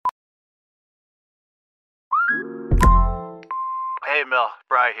Hey, Mel.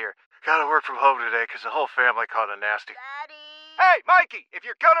 Bri here. Gotta work from home today because the whole family caught a nasty... Daddy! Hey, Mikey! If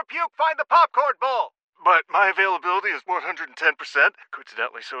you're gonna puke, find the popcorn bowl! But my availability is 110%.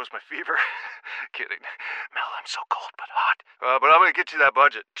 Coincidentally, so is my fever. Kidding. Mel, I'm so cold but hot. But I'm gonna get you that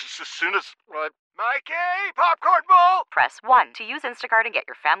budget just as soon as... Mikey! Popcorn bowl! Press 1 to use Instacart and get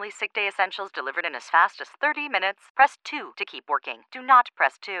your family's sick day essentials delivered in as fast as 30 minutes. Press 2 to keep working. Do not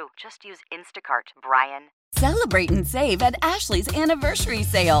press 2. Just use Instacart, Brian. Celebrate and save at Ashley's Anniversary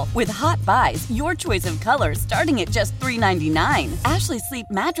Sale. With Hot Buys, your choice of colors starting at just $3.99. Ashley Sleep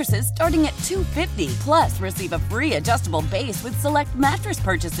mattresses starting at $2.50. Plus, receive a free adjustable base with select mattress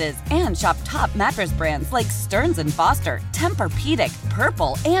purchases. And shop top mattress brands like Stearns & Foster, Tempur-Pedic,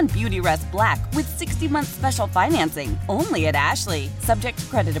 Purple, and Beautyrest Black with 60-month special financing. Only at Ashley. Subject to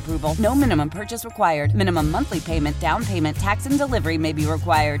credit approval. No minimum purchase required. Minimum monthly payment, down payment, tax, and delivery may be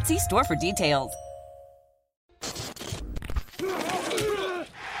required. See store for details.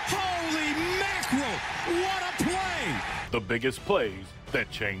 Holy mackerel! What a play! The biggest plays that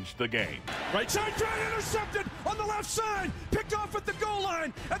changed the game. Right side drive intercepted on the left side. Picked off at the goal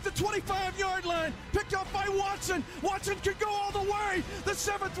line, at the 25-yard line. Picked off by Watson. Watson could go all the way. The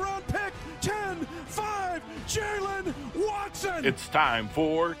 7th-round pick, 10-5, Jalen Watson. It's time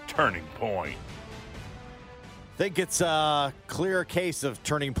for Turning Point. I think it's a clear case of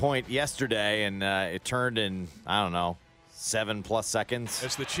turning point yesterday, and it turned in, 7+ seconds.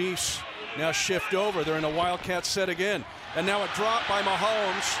 As the Chiefs now shift over, they're in a Wildcat set again. And now a drop by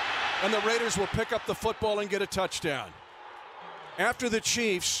Mahomes, and the Raiders will pick up the football and get a touchdown. After the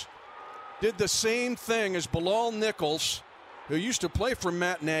Chiefs did the same thing as Bilal Nichols, who used to play for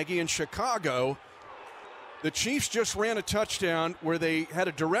Matt Nagy in Chicago, the Chiefs just ran a touchdown where they had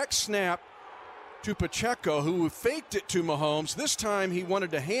a direct snap to Pacheco, who faked it to Mahomes. This time he wanted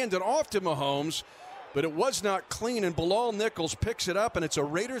to hand it off to Mahomes, but it was not clean, and Bilal Nichols picks it up, and it's a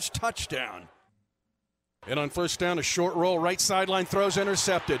Raiders touchdown. And on first down, a short roll, right sideline throws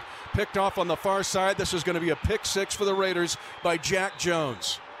intercepted. Picked off on the far side. This is going to be a pick six for the Raiders by Jack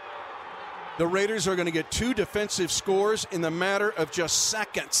Jones. The Raiders are going to get 2 defensive scores in the matter of just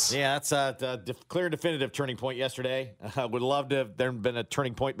seconds. Yeah, that's a clear, definitive turning point yesterday. Would love to have there been a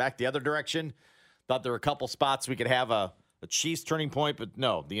turning point back the other direction. Thought there were a couple spots we could have a Chiefs turning point, but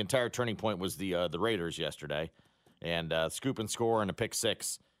no, the entire turning point was the Raiders yesterday. And scoop and score and a pick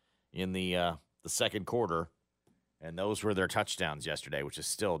six in the second quarter. And those were their touchdowns yesterday, which is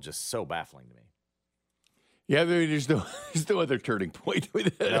still just so baffling to me. Yeah, I mean, there's no other turning point with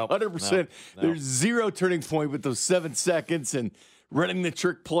it. Nope, 100%. nope. There's zero turning point with those 7 seconds and running the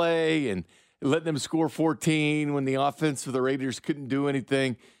trick play and letting them score 14 when the offense for the Raiders couldn't do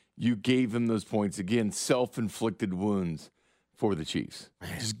anything. You gave them those points. Again, self-inflicted wounds for the Chiefs.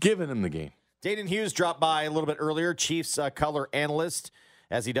 Just giving them the game. Danan Hughes dropped by a little bit earlier, Chiefs color analyst,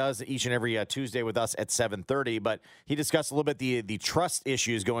 as he does each and every Tuesday with us at 7:30. But he discussed a little bit the trust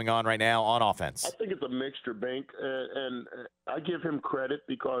issues going on right now on offense. I think it's a mixture, Bank, and I give him credit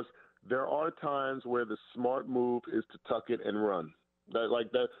because there are times where the smart move is to tuck it and run.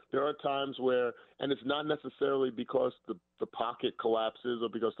 There are times where, and it's not necessarily because the pocket collapses or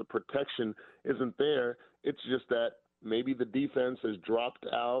because the protection isn't there. It's just that maybe the defense has dropped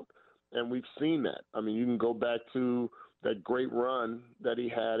out, and we've seen that. I mean, you can go back to that great run that he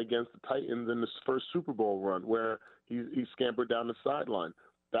had against the Titans in his first Super Bowl run where he scampered down the sideline.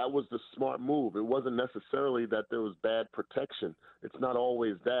 That was the smart move. It wasn't necessarily that there was bad protection. It's not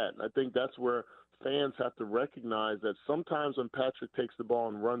always that. I think that's where fans have to recognize that sometimes when Patrick takes the ball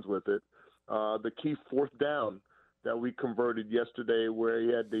and runs with it, the key 4th down that we converted yesterday where he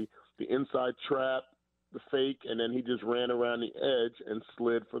had the inside trap, the fake, and then he just ran around the edge and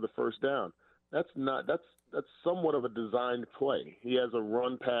slid for the first down. That's somewhat of a designed play. He has a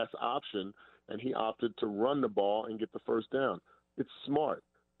run-pass option, and he opted to run the ball and get the first down. It's smart.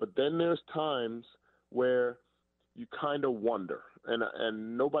 But then there's times where you kind of wonder,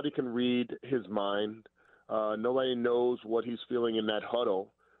 and nobody can read his mind. Nobody knows what he's feeling in that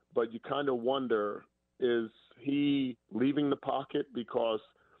huddle, but you kind of wonder, is he leaving the pocket because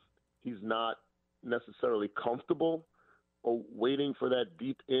he's not necessarily comfortable, or waiting for that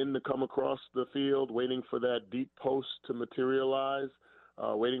deep end to come across the field, waiting for that deep post to materialize,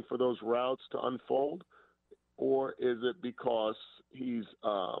 waiting for those routes to unfold? Or is it because he's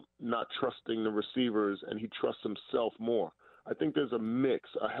not trusting the receivers and he trusts himself more? I think there's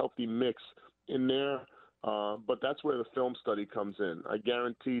a healthy mix in there, but that's where the film study comes in. I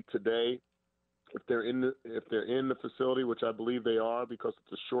guarantee today, if they're in the facility, which I believe they are because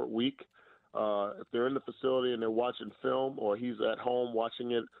it's a short week, if they're in the facility and they're watching film or he's at home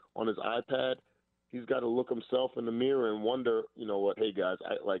watching it on his iPad, he's got to look himself in the mirror and wonder, you know what, hey guys,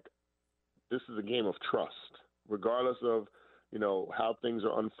 this is a game of trust, regardless of, you know, how things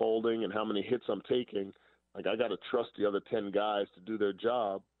are unfolding and how many hits I'm taking. Like, I got to trust the other 10 guys to do their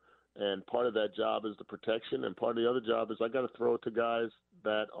job. And part of that job is the protection, and part of the other job is I got to throw it to guys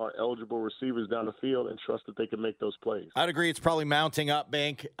that are eligible receivers down the field and trust that they can make those plays. I'd agree. It's probably mounting up,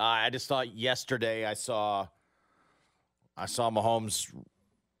 Bank. I just thought yesterday I saw Mahomes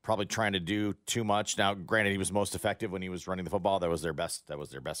probably trying to do too much. Now, granted, he was most effective when he was running the football. That was their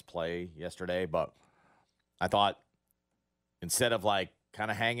best play yesterday. But I thought instead of like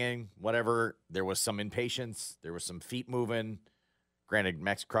kind of hanging, whatever, there was some impatience. There was some feet moving. Granted,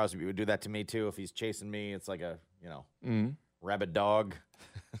 Max Crosby would do that to me too. If he's chasing me, it's like a, you know, rabid dog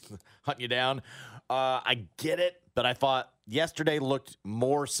hunting you down. I get it, but I thought yesterday looked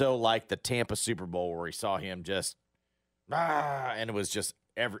more so like the Tampa Super Bowl where he saw him just, and it was just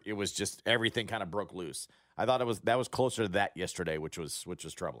everything kind of broke loose. I thought that was closer to that yesterday, which was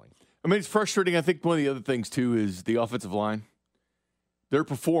troubling. I mean, it's frustrating. I think one of the other things too is the offensive line, their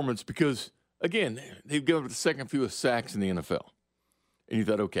performance, because again, they've given up the second fewest sacks in the NFL. And you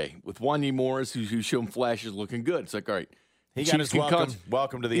thought, okay, with Wanya Morris, who's shown flashes, looking good. It's like, all right. He got his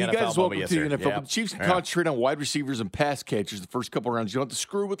welcome to the NFL. He got his welcome to the NFL. Yep. But the Chiefs can concentrate on wide receivers and pass catchers the first couple of rounds. You don't have to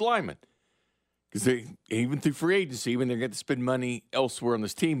screw with linemen. Because even through free agency, even they're going to spend money elsewhere on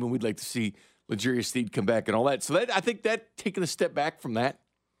this team, and we'd like to see L'Jarius Sneed come back and all that. So I think that taking a step back from that,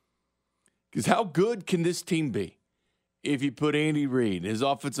 because how good can this team be if you put Andy Reid, his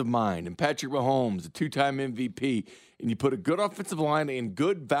offensive mind, and Patrick Mahomes, a two-time MVP, and you put a good offensive line and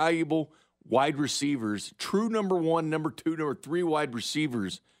good, valuable wide receivers, true number one, number two, number three wide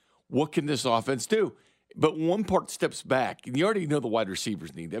receivers, what can this offense do? But one part steps back, and you already know the wide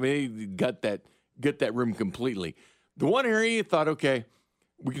receivers need. I mean, they got that room completely. The one area you thought, okay,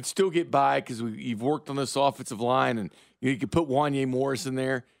 we can still get by because you've worked on this offensive line, and you could put Wanya Morris in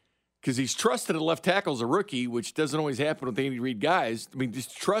there because he's trusted at left tackle as a rookie, which doesn't always happen with Andy Reid guys. I mean,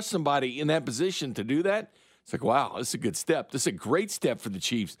 just trust somebody in that position to do that. It's like, wow, this is a good step. This is a great step for the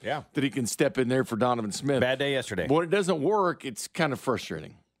Chiefs. Yeah. That he can step in there for Donovan Smith. Bad day yesterday. But when it doesn't work, it's kind of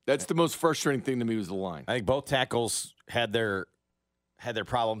frustrating. That's the most frustrating thing to me was the line. I think both tackles had their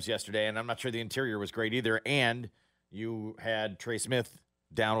problems yesterday, and I'm not sure the interior was great either. And you had Trey Smith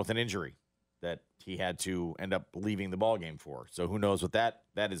down with an injury that he had to end up leaving the ball game for. So who knows what that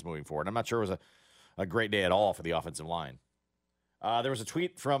is moving forward. I'm not sure it was a great day at all for the offensive line. There was a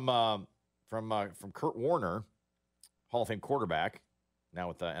tweet from Kurt Warner, Hall of Fame quarterback, now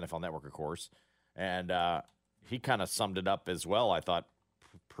with the NFL Network, of course, and he kind of summed it up as well, I thought,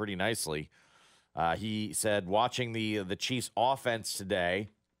 pretty nicely. He said, watching the Chiefs offense today,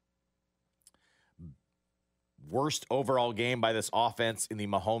 worst overall game by this offense in the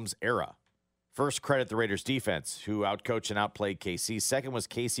Mahomes era. First, credit the Raiders defense, who outcoached and outplayed KC. Second was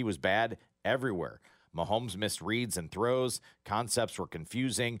KC was bad everywhere. Mahomes missed reads and throws. Concepts were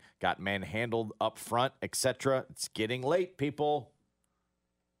confusing. Got manhandled up front, etc. It's getting late, people.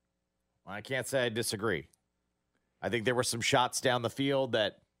 I can't say I disagree. I think there were some shots down the field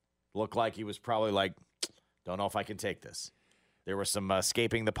that looked like he was probably like, don't know if I can take this. There was some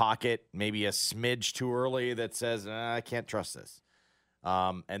escaping the pocket, maybe a smidge too early that says, I can't trust this.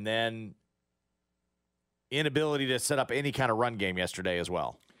 And then inability to set up any kind of run game yesterday as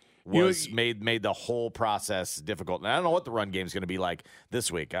well. Made the whole process difficult. And I don't know what the run game is going to be like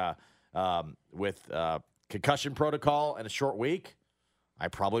this week. With concussion protocol and a short week, I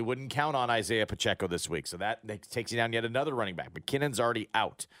probably wouldn't count on Isaiah Pacheco this week. So that takes you down yet another running back. McKinnon's already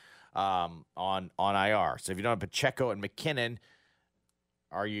out on IR. So if you don't have Pacheco and McKinnon,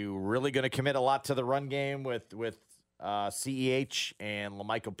 are you really going to commit a lot to the run game with CEH and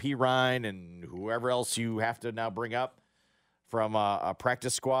LaMichael Pirine and whoever else you have to now bring up from a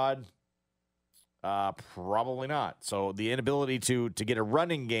practice squad? Probably not. So the inability to get a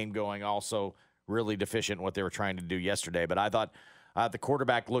running game going also really deficient in what they were trying to do yesterday. But I thought the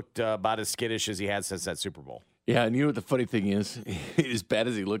quarterback looked about as skittish as he had since that Super Bowl. Yeah, and you know what the funny thing is? As bad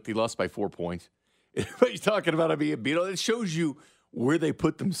as he looked, he lost by 4 points. What you're talking about, it shows you where they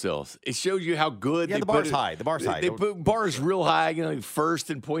put themselves. It shows you how good the bar's high. The bar's high. They put bars real high,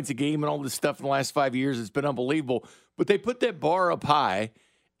 first in points a game and all this stuff in the last 5 years. It's been unbelievable. But they put that bar up high,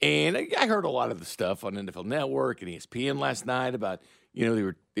 and I heard a lot of the stuff on NFL Network and ESPN last night about,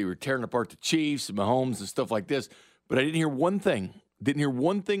 they were tearing apart the Chiefs and Mahomes and stuff like this. But I didn't hear one thing. Didn't hear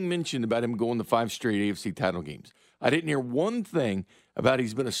one thing mentioned about him going to 5 straight AFC title games. I didn't hear one thing about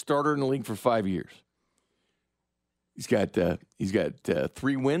he's been a starter in the league for 5 years. He's got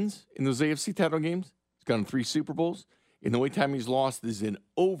 3 wins in those AFC title games. He's gone to 3 Super Bowls. And the only time he's lost is in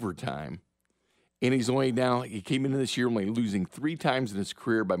overtime. And he came into this year only losing 3 times in his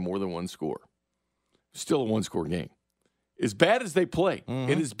career by more than 1 score. Still a 1-score game. As bad as they play,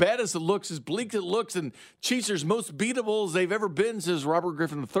 and as bad as it looks, as bleak as it looks, and Chiefs are as most beatable as they've ever been, says Robert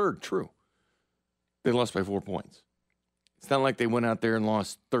Griffin III. True. They lost by 4 points. It's not like they went out there and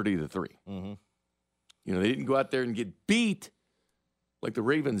lost 30-3. They didn't go out there and get beat like the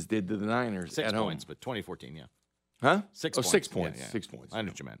Ravens did to the Niners 6 at home. points, but 2014, yeah. Huh? 6 Oh, points. 6 points. Yeah, yeah. 6 points. I know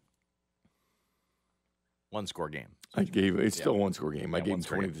what you meant. 1-score game. It's still a 1-score game. I gave him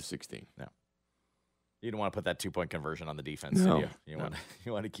 1-score game. 20-16. No. You don't want to put that 2-point conversion on the defense, No. do you?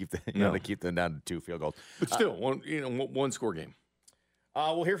 You want to keep them down to 2 field goals. But still, 1-score game.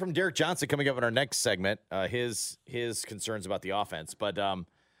 We'll hear from Derrick Johnson coming up in our next segment. His concerns about the offense, but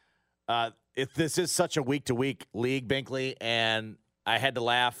if this is such a week-to-week league, Binkley, and I had to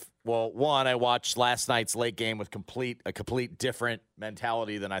laugh. Well, one, I watched last night's late game with a complete different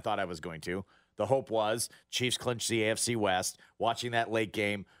mentality than I thought I was going to. The hope was Chiefs clinch the AFC West. Watching that late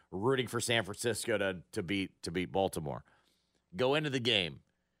game, rooting for San Francisco to beat Baltimore. Go into the game.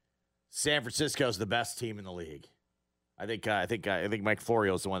 San Francisco's the best team in the league. I think Mike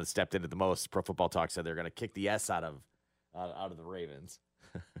Florio is the one that stepped in at the most. Pro Football Talk said they're going to kick the S out of the Ravens.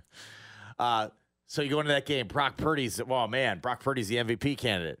 So you go into that game. Brock Purdy's the MVP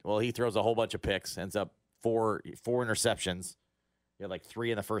candidate. Well, he throws a whole bunch of picks, ends up four interceptions. He had like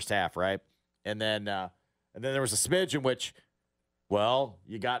 3 in the first half, right? And then there was a smidge in which,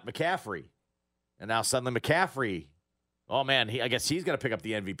 you got McCaffrey, and now suddenly McCaffrey. Oh man, I guess he's going to pick up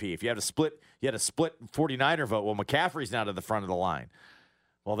the MVP. If you had a split 49er vote, well, McCaffrey's now to the front of the line.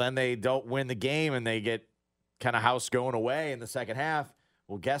 Well, then they don't win the game and they get kind of house going away in the second half.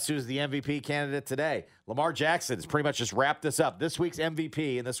 Well, guess who's the MVP candidate today? Lamar Jackson has pretty much just wrapped this up. This week's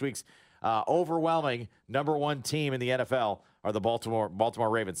MVP and this week's overwhelming number 1 team in the NFL are the Baltimore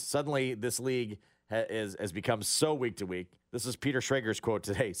Ravens. Suddenly, this league has become so week to week. This is Peter Schrager's quote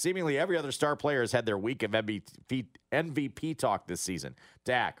today. Seemingly every other star player has had their week of MVP talk this season.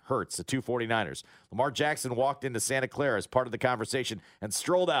 Dak, Hurts, the 2 49ers. Lamar Jackson walked into Santa Clara as part of the conversation and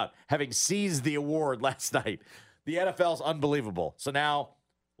strolled out, having seized the award last night. The NFL's unbelievable. So now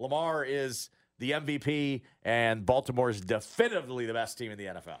Lamar is the MVP, and Baltimore is definitively the best team in the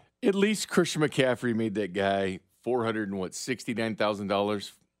NFL. At least Christian McCaffrey made that guy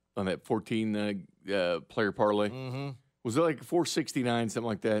 $469,000 on that 14 player parlay. Mm-hmm. Was it like 469, something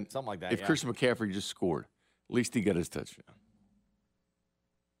like that? Something like that. If Christian McCaffrey just scored, at least he got his touchdown.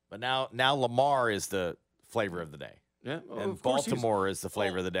 But now Lamar is the flavor of the day. Yeah, and Baltimore is the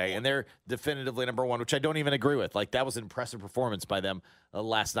flavor of the day, and they're definitively number 1, which I don't even agree with. Like, that was an impressive performance by them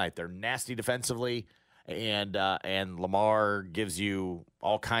last night. They're nasty defensively, and Lamar gives you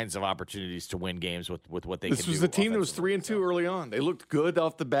all kinds of opportunities to win games with what they can do. This was the team that was 3-2 early on. They looked good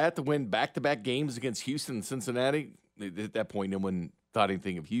off the bat to win back-to-back games against Houston and Cincinnati. At that point, no one thought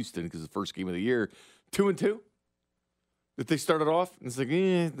anything of Houston because the first game of the year, 2-2. That they started off, and it's like,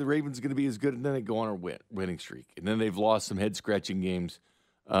 the Ravens are going to be as good, and then they go on a winning streak. And then they've lost some head-scratching games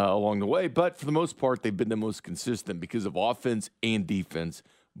along the way. But for the most part, they've been the most consistent because of offense and defense,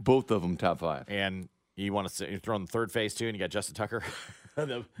 both of them top 5. And you want to say, you're throwing the third phase, too, and you got Justin Tucker.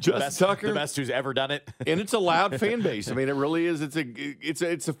 Tucker, the best who's ever done it. And it's a loud fan base. I mean, it really is.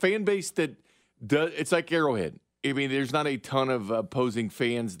 It's a fan base that does. It's like Arrowhead. I mean, there's not a ton of opposing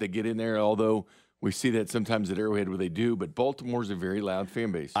fans that get in there, although we see that sometimes at Arrowhead where they do. But Baltimore's a very loud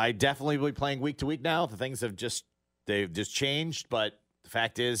fan base. I definitely will be playing week to week now. The things they've just changed. But the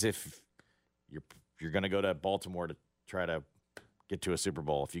fact is, if you're going to go to Baltimore to try to get to a Super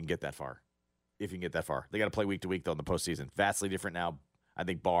Bowl, if you can get that far, they got to play week to week though in the postseason. Vastly different now, I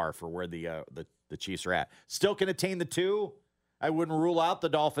think, bar for where the Chiefs are at. Still can attain the 2. I wouldn't rule out the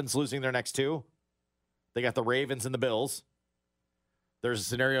Dolphins losing their next 2. They got the Ravens and the Bills. There's a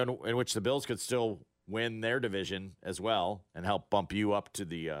scenario in which the Bills could still win their division as well and help bump you up to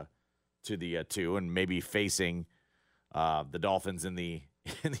the 2 and maybe facing the Dolphins in the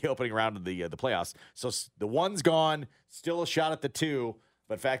opening round of the playoffs. So the 1's gone, still a shot at the 2,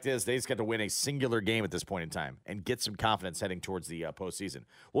 but fact is they just got to win a singular game at this point in time and get some confidence heading towards the postseason.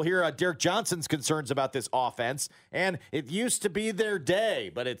 We'll hear Derrick Johnson's concerns about this offense, and it used to be their day,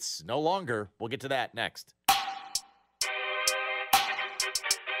 but it's no longer. We'll get to that next.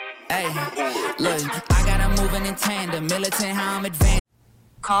 Hey, look, I got 'em moving in tandem, militant, how I'm advanced.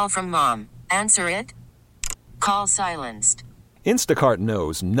 Call from mom. Answer it. Call silenced. Instacart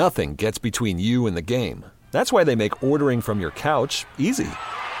knows nothing gets between you and the game. That's why they make ordering from your couch easy.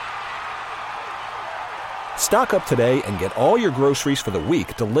 Stock up today and get all your groceries for the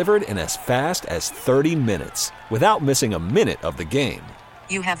week delivered in as fast as 30 minutes without missing a minute of the game.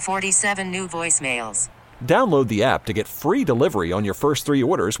 You have 47 new voicemails. Download the app to get free delivery on your first 3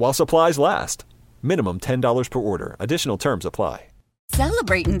 orders while supplies last. Minimum $10 per order. Additional terms apply.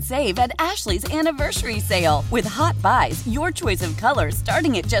 Celebrate and save at Ashley's Anniversary Sale. With Hot Buys, your choice of colors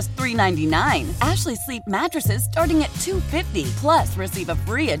starting at just $3.99. Ashley Sleep mattresses starting at $2.50. Plus, receive a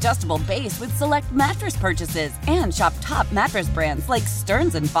free adjustable base with select mattress purchases. And shop top mattress brands like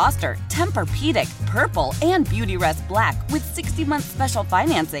Stearns & Foster, Tempur-Pedic, Purple, and Beautyrest Black with 60-month special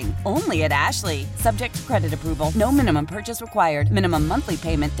financing. Only at Ashley. Subject to credit approval. No minimum purchase required. Minimum monthly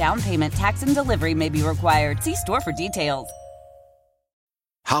payment, down payment, tax, and delivery may be required. See store for details.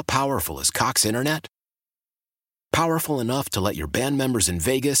 How powerful is Cox Internet? Powerful enough to let your band members in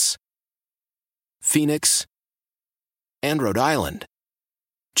Vegas, Phoenix, and Rhode Island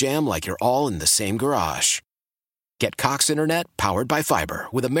jam like you're all in the same garage. Get Cox Internet powered by fiber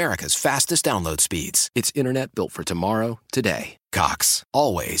with America's fastest download speeds. It's internet built for tomorrow, today. Cox,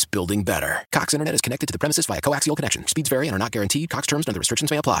 always building better. Cox Internet is connected to the premises via coaxial connection. Speeds vary and are not guaranteed. Cox terms and other restrictions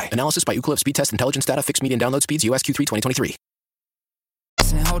may apply. Analysis by Ookla Speed Test Intelligence Data. Fixed median download speeds. US Q3 2023.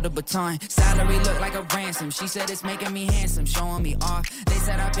 And hold the baton. Salary look like a ransom. She said it's making me handsome, showing me off. They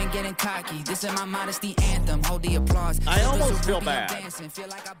said I've been getting cocky. This is my modesty anthem. Hold the applause. I almost feel bad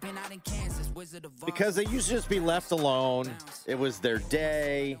because they used to just be left alone. It was their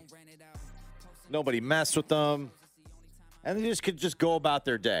day. Nobody messed with them, and they just could just go about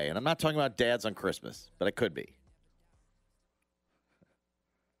their day. And I'm not talking about dads on Christmas, but it could be.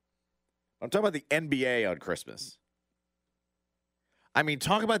 I'm talking about the NBA on Christmas. I mean,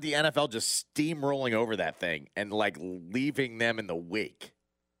 talk about the NFL just steamrolling over that thing and, like, leaving them in the wake.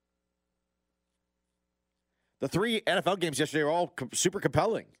 The 3 NFL games yesterday were all super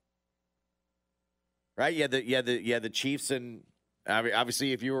compelling. Right? You had the Chiefs, and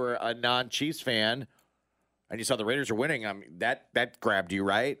obviously if you were a non-Chiefs fan and you saw the Raiders are winning, I mean, that grabbed you,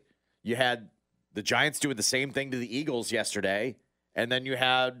 right? You had the Giants doing the same thing to the Eagles yesterday, and then you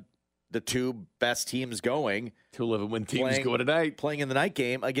had the 2 best teams going. 2 11-win teams go tonight. Playing in the night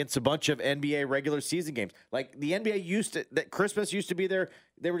game against a bunch of NBA regular season games. Like, the NBA that Christmas used to be there.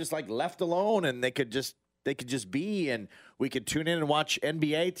 They were just, like, left alone, and they could just be, and we could tune in and watch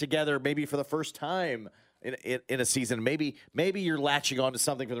NBA together maybe for the first time in a season. Maybe you're latching on to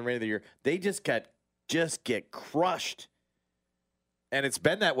something for the remainder of the year. They just get crushed. And it's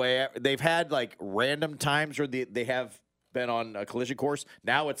been that way. They've had, like, random times where they have been on a collision course.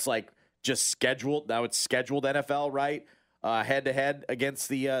 Now it's like just scheduled. Now it's scheduled NFL, right? Head to head against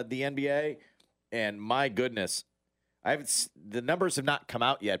the NBA. And my goodness, the numbers have not come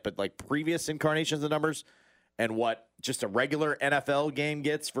out yet, but like previous incarnations of numbers and what just a regular NFL game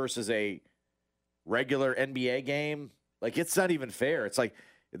gets versus a regular NBA game, like, it's not even fair. It's like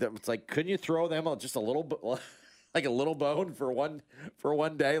couldn't you throw them just a little bit, like a little bone for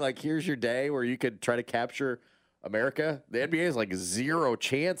one day? Like, here's your day where you could try to capture America. The NBA is like 0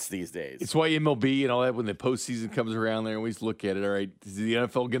 chance these days. It's why MLB and all that, when the postseason comes around, they always look at it. All right, is the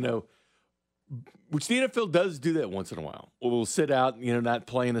NFL going to, which the NFL does do that once in a while. We'll sit out, not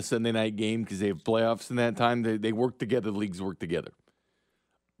playing a Sunday night game because they have playoffs in that time. They work together. The leagues work together.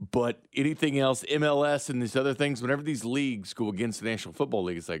 But anything else, MLS and these other things, whenever these leagues go against the National Football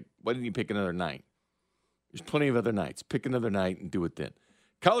League, it's like, why didn't you pick another night? There's plenty of other nights. Pick another night and do it then.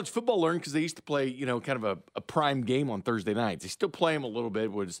 College football learned because they used to play, kind of a prime game on Thursday nights. They still play them a little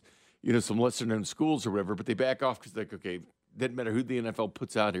bit with, some lesser-known schools or whatever, but they back off because they're like, okay, doesn't matter who the NFL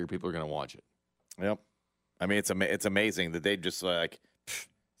puts out here, people are going to watch it. Yep. I mean, it's amazing that they just like,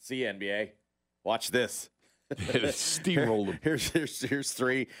 see you, NBA, watch this. Steamrolled them.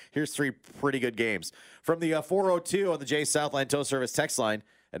 Here's three pretty good games from the 402 on the J Southline Tow Service text line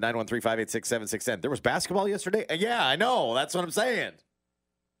at 913-586-7610. There was basketball yesterday. Yeah, I know. That's what I'm saying.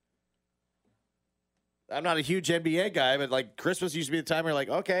 I'm not a huge NBA guy, but like Christmas used to be the time where you're like,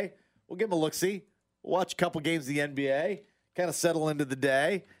 okay, we'll give them a look-see. We'll watch a couple games of the NBA, kind of settle into the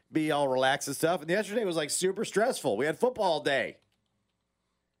day, be all relaxed and stuff. And yesterday was like super stressful. We had football all day.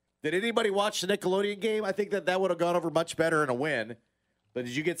 Did anybody watch the Nickelodeon game? I think that would have gone over much better in a win. But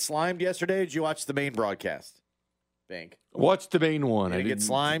did you get slimed yesterday? Or did you watch the main broadcast? Bank. Watched the main one. Did you get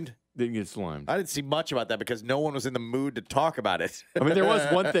slimed? Didn't get slimed. I didn't see much about that because no one was in the mood to talk about it. I mean, there was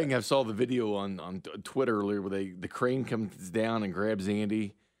one thing I saw the video on Twitter earlier where the crane comes down and grabs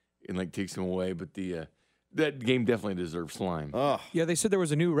Andy and like takes him away. But that game definitely deserves slime. Oh. Yeah, they said there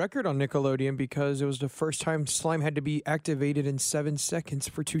was a new record on Nickelodeon because it was the first time slime had to be activated in 7 seconds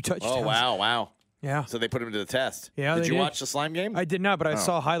for 2 touchdowns. Oh, wow. Yeah. So they put him to the test. Yeah, Did you watch the slime game? I did not, but I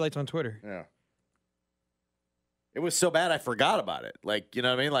saw highlights on Twitter. Yeah. It was so bad I forgot about it. Like, you know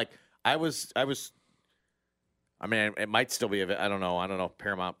what I mean? Like, I was I mean, it might still be. I don't know. If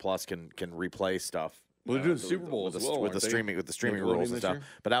Paramount Plus can replay stuff. Well, they're doing Super Bowl with as well, with the streaming rules and stuff.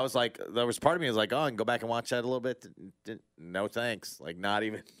 But I was like, there was part of me was like, oh, I can go back and watch that a little bit. No thanks. Like not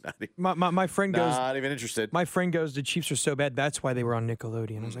even my friend goes, not even interested. My friend goes, the Chiefs are so bad. That's why they were on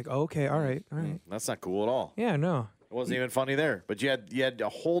Nickelodeon. I was like, oh, okay, all right. That's not cool at all. Yeah, no, it wasn't even funny there. But you had a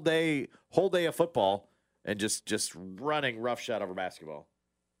whole day of football and just running roughshod over basketball.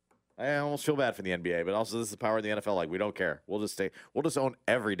 I almost feel bad for the NBA, but also this is the power of the NFL. Like we don't care. We'll just own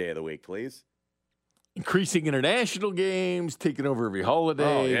every day of the week, please. Increasing international games, taking over every holiday.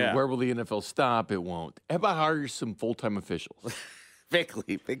 Oh, yeah. Where will the NFL stop? It won't. How about hire some full-time officials?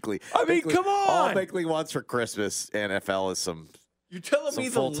 Bickley. I mean, come on. All Bickley wants for Christmas, NFL, is some. You're telling me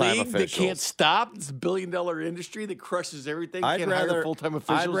the league that can't stop? It's a billion-dollar industry that crushes everything. Can't hire full-time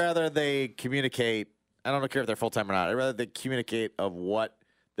officials. I'd rather they communicate. I don't care if they're full-time or not. I'd rather they communicate of what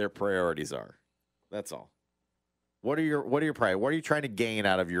their priorities are. That's all. What are your priorities? What are you trying to gain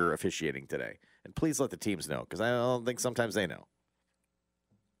out of your officiating today? And please let the teams know, because I don't think sometimes they know.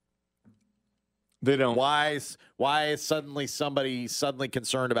 They don't. Why is somebody suddenly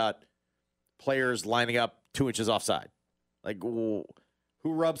concerned about players lining up 2 inches offside? Like, who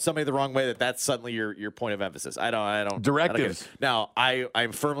rubs somebody the wrong way that's suddenly your point of emphasis? I don't. Directives. Now,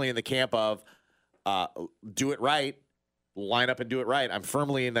 I'm firmly in the camp of do it right, line up and do it right. I'm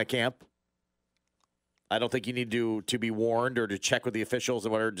firmly in that camp. I don't think you need to be warned or to check with the officials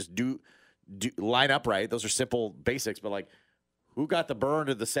and whatever. Just do line up right. Those are simple basics, but like, who got the burn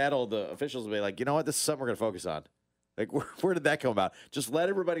to the saddle? The officials will be like, you know what? This is something we're going to focus on. Like, where did that come about? Just let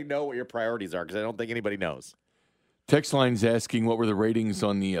everybody know what your priorities are, because I don't think anybody knows. Text line's asking what were the ratings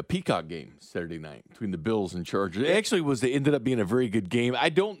on the Peacock game Saturday night between the Bills and Chargers. It actually ended up being a very good game. I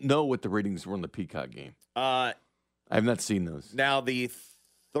don't know what the ratings were on the Peacock game. I have not seen those. Now, the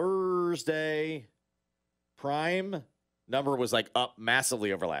Thursday Prime number was like up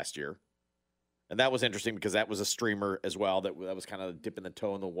massively over last year. And that was interesting because that was a streamer as well. That was kind of dipping the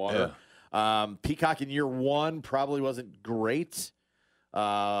toe in the water. Yeah. Peacock in year one probably wasn't great,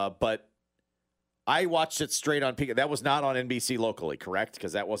 but I watched it straight on Peacock. That was not on NBC locally, correct?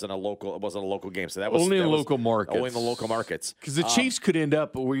 Because that wasn't a local game. So that was only in local markets. Only in the local markets. Because the Chiefs could end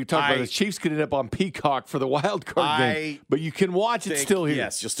up where you talk about the Chiefs could end up on Peacock for the wild card game, but you can watch it still here.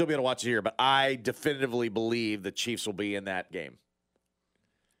 Yes, you'll still be able to watch it here. But I definitively believe the Chiefs will be in that game.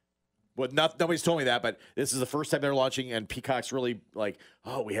 Well, nobody's told me that, but this is the first time they're launching, and Peacock's really like,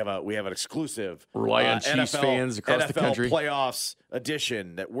 oh, we have an exclusive rely on Chiefs fans across the country playoffs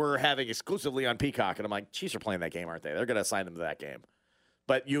edition that we're having exclusively on Peacock. And I'm like, Chiefs are playing that game, aren't they? They're going to assign them to that game.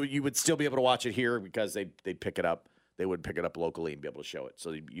 But you would still be able to watch it here because they'd pick it up. They would pick it up locally and be able to show it,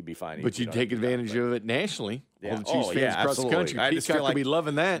 so you'd be fine. But you'd take advantage of it nationally. Yeah. All the Chiefs fans across the country. Peacock would be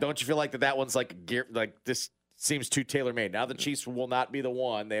loving that. Don't you feel like that one's like this? Seems too tailor-made. Now the Chiefs will not be the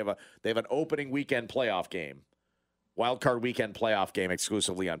one. They have an opening weekend playoff game, wild card weekend playoff game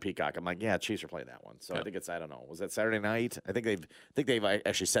exclusively on Peacock. I'm like, yeah, Chiefs are playing that one. So I think it's, I don't know, was that Saturday night? I think they've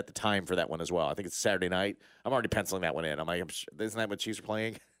actually set the time for that one as well. I think it's Saturday night. I'm already penciling that one in. I'm like, isn't that what Chiefs are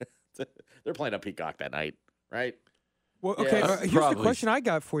playing? They're playing on Peacock that night, right? Well, okay. Here's the question I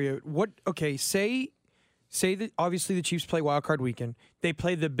got for you. Say that obviously the Chiefs play wild card weekend. They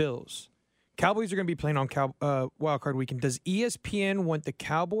play the Bills. Cowboys are going to be playing on wild card weekend. Does ESPN want the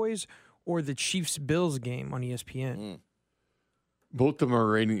Cowboys or the Chiefs-Bills game on ESPN? Both of them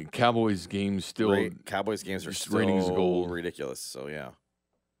are rating Cowboys games still. Cowboys games are still ratings gold. Ridiculous. So yeah.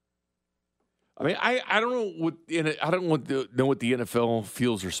 I mean, I don't know what the NFL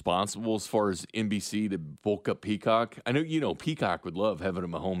feels responsible as far as NBC to bulk up Peacock. I know Peacock would love having a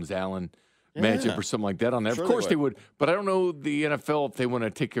Mahomes-Allen matchup or something like that on there. Sure, of course they would. But I don't know the NFL if they want to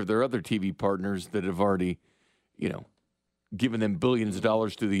take care of their other TV partners that have already, given them billions of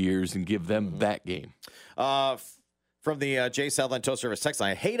dollars through the years and give them that game. From the Jay Southland Tow Service text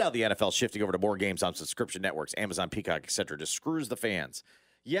line, I hate how the NFL shifting over to more games on subscription networks, Amazon, Peacock, etc. just screws the fans.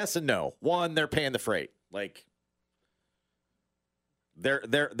 Yes and no. One, they're paying the freight. Like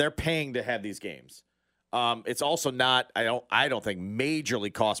they're paying to have these games. It's also not, I don't think,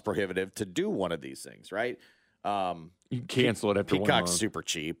 majorly cost prohibitive to do one of these things, right? You cancel it after Peacock's 1 month. super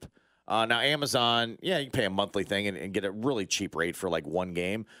cheap. Now Amazon, you can pay a monthly thing and get a really cheap rate for like one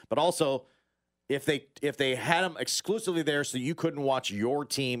game. But also, if they had them exclusively there so you couldn't watch your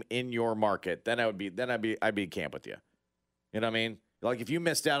team in your market, then I'd be in camp with you. You know what I mean? Like if you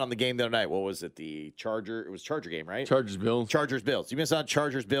missed out on the game the other night, what was it? It was Charger game, right? Chargers-Bills. You missed out on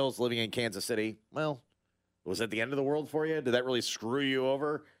Chargers-Bills living in Kansas City. Well, was that the end of the world for you? Did that really screw you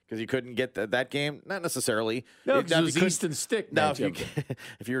over? because you couldn't get that game? Not necessarily. No, because it was Easton Stick. No,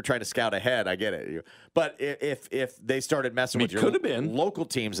 if you were trying to scout ahead, I get it. But if they started messing with your local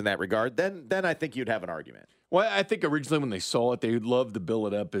teams in that regard, then I think you'd have an argument. Well, I think originally when they saw it, they would love to bill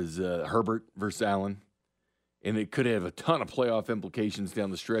it up as Herbert versus Allen, and it could have a ton of playoff implications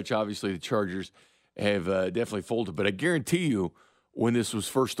down the stretch. Obviously, the Chargers have definitely folded, but I guarantee you, when this was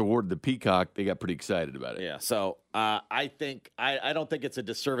first awarded to Peacock, they got pretty excited about it. Yeah, so I don't think it's a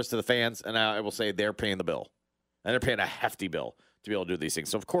disservice to the fans, and I will say they're paying the bill, and they're paying a hefty bill to be able to do these things.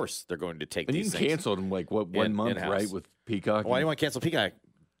 So of course they're going to take these things. And you canceled them like 1 month, in-house. right, with Peacock? Why do you want to cancel Peacock,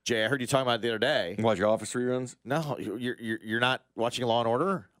 Jay? I heard you talking about it the other day. Watch your Office reruns? No, you're not watching Law and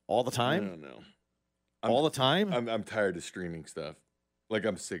Order all the time. No. All the time. I'm tired of streaming stuff. Like,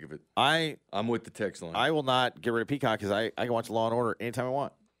 I'm sick of it. I'm with the text line. I will not get rid of Peacock because I can watch Law & Order anytime I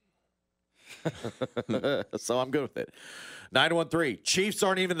want. So I'm good with it. 913. Chiefs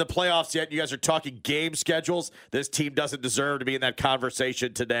aren't even in the playoffs yet. You guys are talking game schedules. This team doesn't deserve to be in that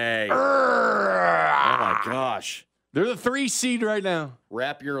conversation today. Oh, my gosh. They're the 3 seed right now.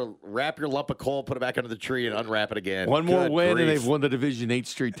 Wrap your lump of coal, put it back under the tree, and unwrap it again. One more win, and they've won the division 8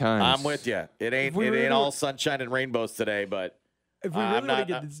 straight times. I'm with you. It ain't all sunshine and rainbows today, but if we really want to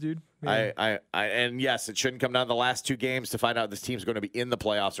get this dude, and yes, it shouldn't come down to the last 2 games to find out if this team's going to be in the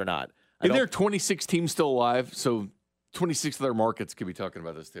playoffs or not. And there are 26 teams still alive, so 26 other markets could be talking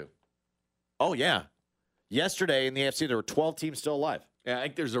about this too. Oh yeah, yesterday in the AFC there were 12 teams still alive. Yeah, I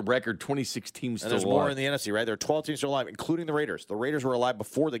think there's a record 26 teams still alive. And there's more in the NFC, right? There are 12 teams still alive, including the Raiders. The Raiders were alive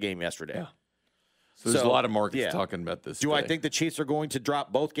before the game yesterday. Yeah. So there's a lot of markets talking about this. Do I think the Chiefs are going to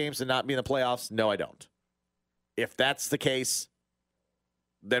drop both games and not be in the playoffs? No, I don't. If that's the case,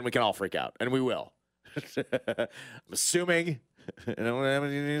 then we can all freak out, and we will. I'm assuming, I don't have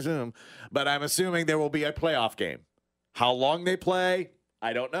anything to assume, but I'm assuming there will be a playoff game. How long they play,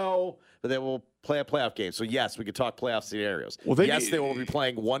 I don't know, but they will play a playoff game. So, yes, we could talk playoff scenarios. Well, they will be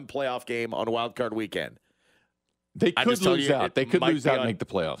playing one playoff game on Wild Card Weekend. They could lose out. They could lose out and make the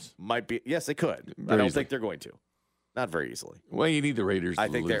playoffs. Might be. Yes, they could. I don't think they're going to. Not very easily. Well, you need the Raiders. I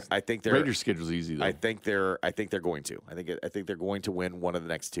think their Raiders' schedule's easy though. I think they're going to. I think they're going to win one of the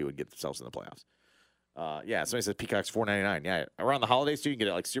next 2 and get themselves in the playoffs. Somebody says Peacock's $4.99. Yeah, around the holidays too, you can get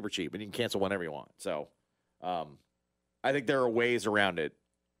it like super cheap, and you can cancel whenever you want. So, I think there are ways around it.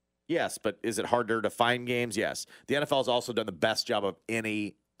 Yes, but is it harder to find games? Yes. The NFL has also done the best job of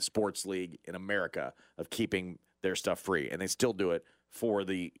any sports league in America of keeping their stuff free, and they still do it for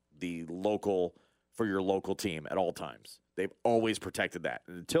the local. For your local team at all times. They've always protected that.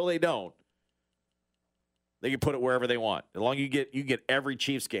 And until they don't, they can put it wherever they want. As long as you get every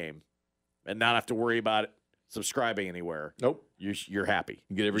Chiefs game and not have to worry about it subscribing anywhere. Nope. You're happy.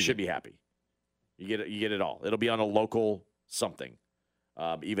 You should be happy. You get it all. It'll be on a local something,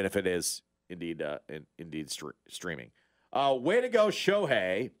 even if it is indeed streaming. Way to go,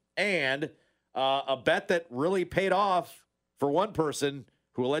 Shohei. And a bet that really paid off for one person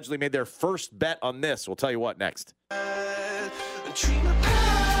who allegedly made their first bet on this. We'll tell you what next.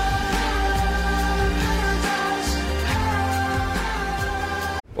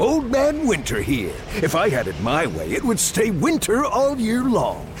 Old Man Winter here. If I had it my way, it would stay winter all year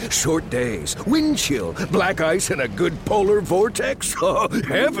long. Short days, wind chill, black ice, and a good polar vortex. Oh,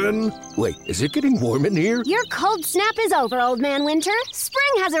 heaven. Wait, is it getting warm in here? Your cold snap is over, Old Man Winter.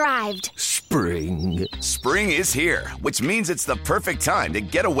 Spring has arrived. Spring. Spring is here, which means it's the perfect time to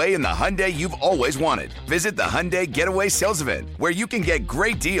get away in the Hyundai you've always wanted. Visit the Hyundai Getaway Sales Event, where you can get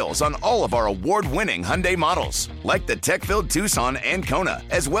great deals on all of our award-winning Hyundai models, like the tech-filled Tucson and Kona,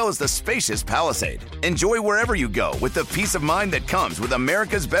 as well as the spacious Palisade. Enjoy wherever you go with the peace of mind that comes with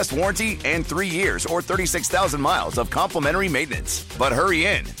America's best warranty and 3 years or 36,000 miles of complimentary maintenance. But hurry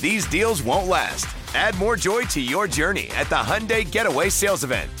in, these deals won't last. Add more joy to your journey at the Hyundai Getaway Sales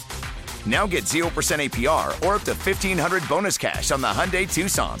Event. Now get 0% APR or up to $1,500 bonus cash on the Hyundai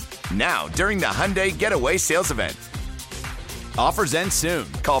Tucson. Now, during the Hyundai Getaway Sales Event. Offers end soon.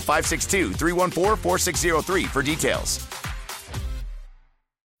 Call 562-314-4603 for details.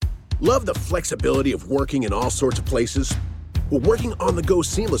 Love the flexibility of working in all sorts of places? Well, working on the go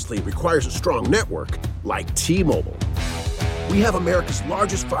seamlessly requires a strong network like T-Mobile. We have America's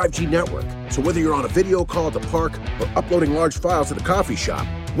largest 5G network, so whether you're on a video call at the park or uploading large files at a coffee shop,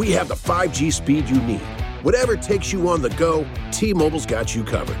 we have the 5G speed you need. Whatever takes you on the go, T-Mobile's got you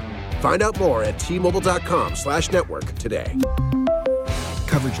covered. Find out more at T-Mobile.com/network today.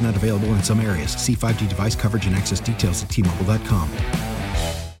 Coverage not available in some areas. See 5G device coverage and access details at T-Mobile.com.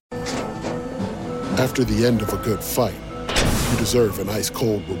 After the end of a good fight, you deserve an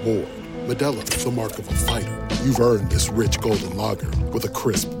ice-cold reward. Modelo is the mark of a fighter. You've earned this rich golden lager with a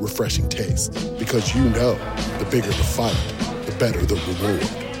crisp, refreshing taste. Because you know, the bigger the fight, the better the reward.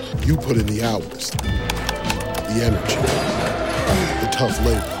 You put in the hours, the energy, the tough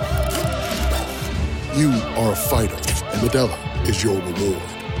labor. You are a fighter, and Modelo is your reward.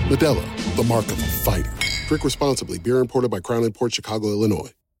 Modelo, the mark of a fighter. Drink responsibly. Beer imported by Crown Imports, Chicago,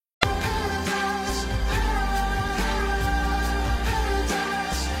 Illinois.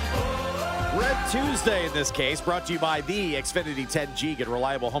 Tuesday in this case, brought to you by the Xfinity 10G. Get a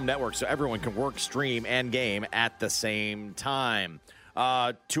reliable home network so everyone can work, stream, and game at the same time.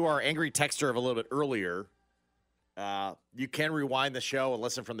 To our angry texter of a little bit earlier, you can rewind the show and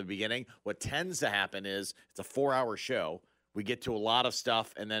listen from the beginning. What tends to happen is it's a 4-hour show. We get to a lot of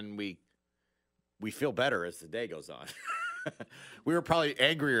stuff, and then we feel better as the day goes on. We were probably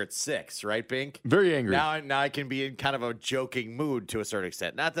angrier at 6, right, Bink? Very angry. Now I can be in kind of a joking mood to a certain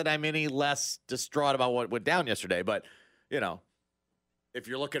extent. Not that I'm any less distraught about what went down yesterday, but, if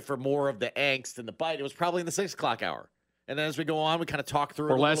you're looking for more of the angst and the bite, it was probably in the 6 o'clock hour. And then as we go on, we kind of talk through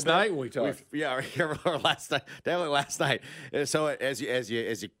it. Or last night when we talked. Or last night. Definitely last night. And so as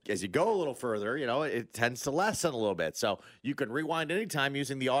you go a little further, it tends to lessen a little bit. So you can rewind anytime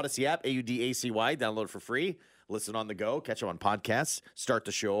using the Odyssey app, AUDACY. Download it for free. Listen on the go, catch them on podcasts, start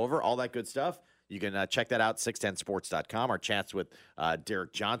the show over, all that good stuff. You can check that out, 610sports.com. Our chats with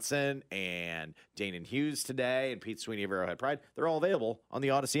Derrick Johnson and Danan Hughes today and Pete Sweeney of Arrowhead Pride, they're all available on the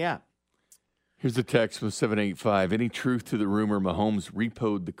Odyssey app. Here's a text from 785. Any truth to the rumor Mahomes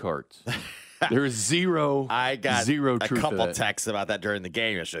repoed the carts? There is zero truth I got zero a truth couple to that. texts about that during the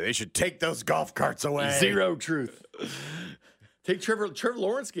game yesterday. They should take those golf carts away. Zero truth. Take Trevor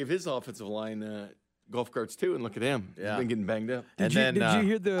Lawrence gave his offensive line golf carts too, and look at him. Yeah. He's been getting banged up. Did you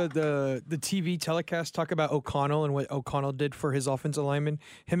hear the TV telecast talk about O'Connell and what O'Connell did for his offensive linemen?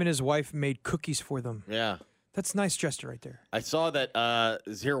 Him and his wife made cookies for them. Yeah. That's nice gesture right there. I saw that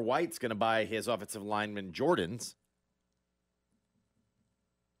Zahir White's going to buy his offensive lineman Jordans.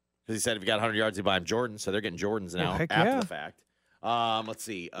 Because he said if you got 100 yards, you buy him Jordans. So they're getting Jordans now after the fact. Let's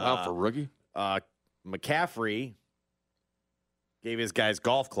see. Wow, for rookie? McCaffrey gave his guys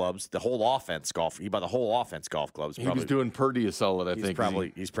golf clubs, the whole offense golf. He bought the whole offense golf clubs. He was doing Purdy a solid, I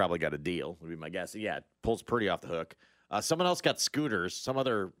think. He's probably got a deal, would be my guess. Yeah, pulls Purdy off the hook. Someone else got scooters. Some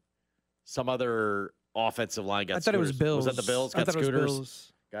other offensive line got scooters. I thought it was Bills. Was that the Bills? I Got thought scooters. It was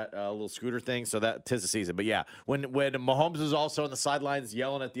Bills. Got a little scooter thing. So that 'tis the season. But yeah, when Mahomes was also on the sidelines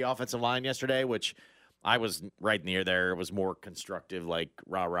yelling at the offensive line yesterday, which I was right near there. It was more constructive, like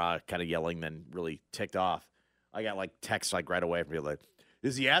rah-rah kind of yelling than really ticked off. I got texts right away from people like,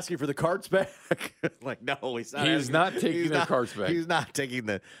 is he asking for the carts back? Like, no, he's not. He's not taking the carts back. He's not taking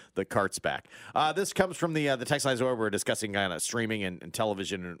the carts back. This comes from the text lines where we're discussing kind of streaming and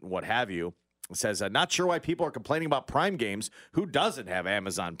television and what have you. It says, not sure why people are complaining about Prime games. Who doesn't have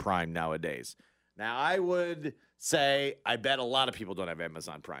Amazon Prime nowadays? Now, I would say I bet a lot of people don't have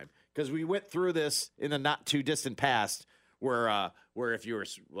Amazon Prime because we went through this in the not too distant past where if you were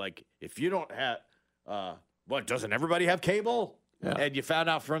if you don't have doesn't everybody have cable? Yeah. And you found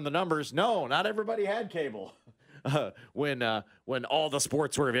out from the numbers, no, not everybody had cable when all the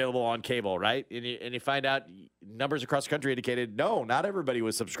sports were available on cable, right? And you find out numbers across the country indicated, no, not everybody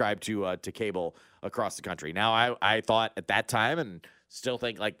was subscribed to cable across the country. Now, I thought at that time and still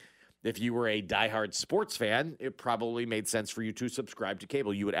think if you were a diehard sports fan, it probably made sense for you to subscribe to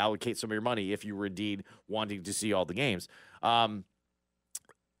cable. You would allocate some of your money if you were indeed wanting to see all the games.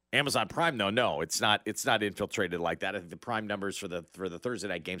 Amazon Prime, though, no, it's not infiltrated like that. I think the Prime numbers for the Thursday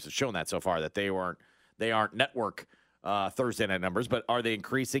night games have shown that so far that they aren't network Thursday night numbers, but are they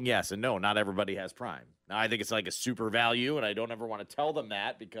increasing? Yes and no. Not everybody has Prime. Now, I think it's like a super value, and I don't ever want to tell them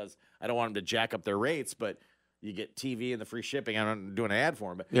that because I don't want them to jack up their rates, but you get TV and the free shipping. I'm not doing an ad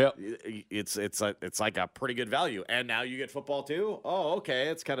for them, but it's like a pretty good value. And now you get football too? Oh, okay.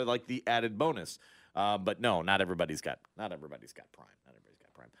 It's kind of like the added bonus. But no, not everybody's got Prime. Not everybody's got Prime.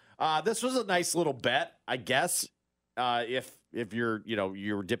 This was a nice little bet, I guess, if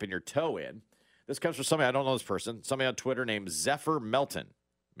you're dipping your toe in. This comes from somebody, I don't know this person, somebody on Twitter named Zephyr Melton,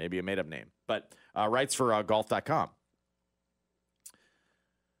 maybe a made-up name, but writes for golf.com.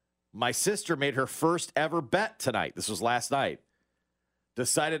 My sister made her first ever bet tonight. This was last night.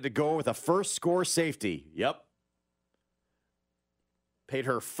 Decided to go with a first score safety. Yep. Paid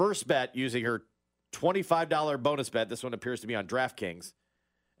her first bet using her $25 bonus bet. This one appears to be on DraftKings.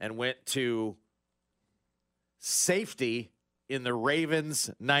 And went to safety in the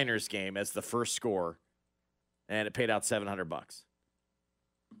Ravens-Niners game as the first score, and it paid out $700.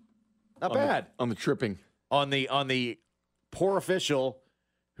 Not bad. On the tripping. On the poor official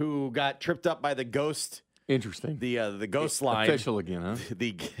who got tripped up by the ghost. Interesting. The ghost line. Official again, huh?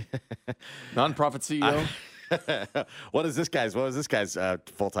 The nonprofit CEO. What was this guy's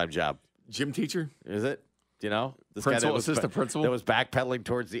full-time job? Gym teacher? Is it? Do you know? This Principal, guy assistant principal? that was backpedaling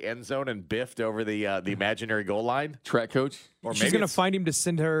towards the end zone and biffed over the imaginary goal line. Track coach? Or She's going to find him to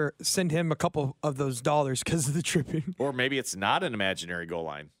send him a couple of those dollars because of the tripping. Or maybe it's not an imaginary goal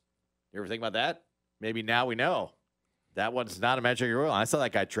line. You ever think about that? Maybe now we know. That one's not an imaginary goal line. I saw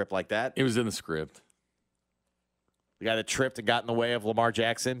that guy trip like that. It was in the script. The guy that tripped and got in the way of Lamar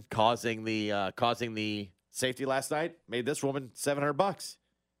Jackson, causing the safety last night, made this woman $700.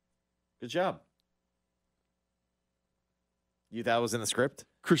 Good job. You thought it was in the script?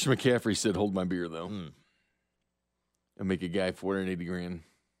 Christian McCaffrey said, "Hold my beer, though." And make a guy $480,000.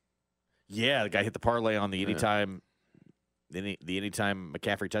 Yeah, the guy hit the parlay on the anytime, the anytime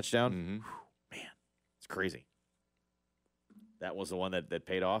McCaffrey touchdown. Mm-hmm. Man, it's crazy. That was the one that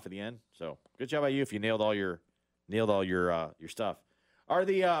paid off at the end. So good job by you if you nailed all your stuff.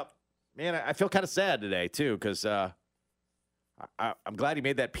 Man, I feel kind of sad today too because I'm glad he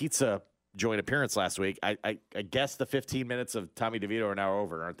made that pizza joint appearance last week. I guess the 15 minutes of Tommy DeVito are now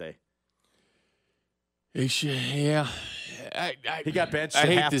over, aren't they? Yeah. He got benched I at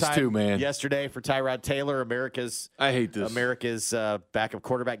hate halftime this too, man. yesterday for Tyrod Taylor, America's backup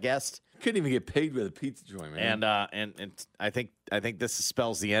quarterback guest. Couldn't even get paid with a pizza joint, man. And I think this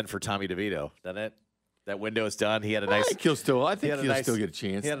spells the end for Tommy DeVito, doesn't it? That window is done. He had a nice. I think he'll still get a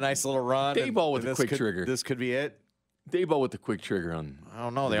chance. He had a nice little run. Dayball with a quick trigger. This could be it. Dayball with the quick trigger on. I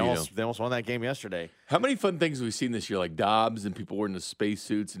don't know. They almost won that game yesterday. How many fun things have we seen this year? Like Dobbs and people wearing the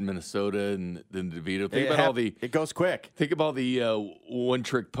spacesuits in Minnesota, and then DeVito. It goes quick. Think about the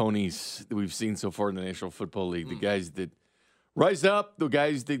one-trick ponies that we've seen so far in the National Football League. The guys that rise up, the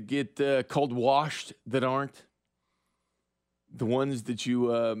guys that get called washed that aren't, the ones that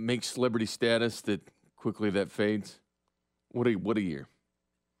you make celebrity status that quickly that fades. What a year.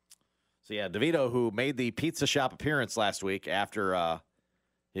 So yeah, DeVito, who made the pizza shop appearance last week after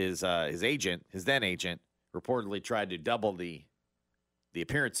his then agent, reportedly tried to double the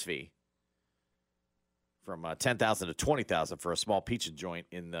appearance fee from $10,000 to $20,000 for a small pizza joint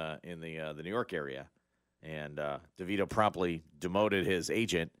in the New York area, and DeVito promptly demoted his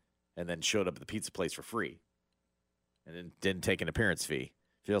agent and then showed up at the pizza place for free, and then didn't take an appearance fee.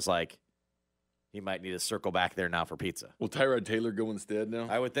 Feels like he might need to circle back there now for pizza. Will Tyrod Taylor go instead now?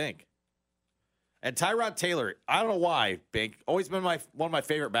 I would think. And Tyrod Taylor, I don't know why, Bink, always been one of my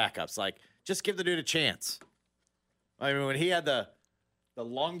favorite backups. Like, just give the dude a chance. I mean, when he had the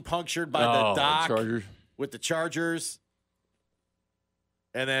lung punctured by the doc with the Chargers,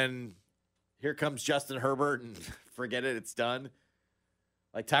 and then here comes Justin Herbert, and forget it, it's done.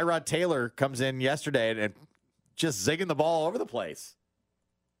 Like, Tyrod Taylor comes in yesterday and just zigging the ball all over the place.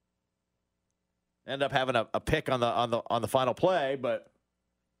 End up having a pick on the final play, but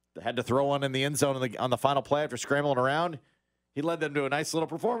had to throw one in the end zone on the final play after scrambling around. He led them to a nice little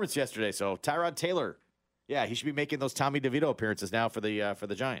performance yesterday. So Tyrod Taylor, yeah, he should be making those Tommy DeVito appearances now for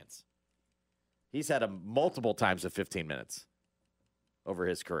the Giants. He's had multiple times of 15 minutes over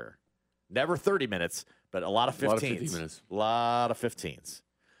his career. Never 30 minutes, but a lot of 15s. A lot of 15s.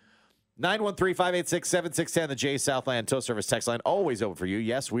 913-586-7610, the J Southland Tow Service text line, always open for you.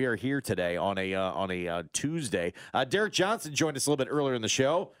 Yes, we are here today on a Tuesday. Derrick Johnson joined us a little bit earlier in the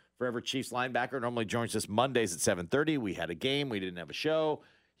show. Forever Chiefs linebacker, normally joins us Mondays at 7:30. We had a game. We didn't have a show.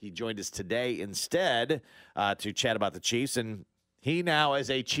 He joined us today instead to chat about the Chiefs. And he now,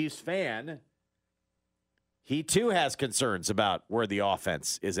 as a Chiefs fan, he too has concerns about where the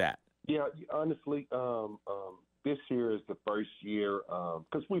offense is at. Yeah, honestly, this year is the first year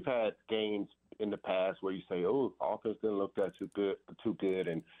because we've had games in the past where you say, "Oh, offense didn't look that too good,"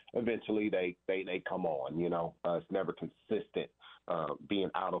 and eventually they come on. You know, it's never consistent being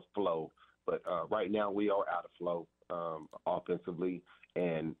out of flow. But right now we are out of flow offensively,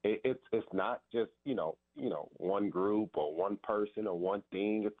 and it's not just you know one group or one person or one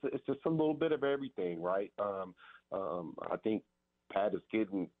thing. It's just a little bit of everything, right? I think Pat is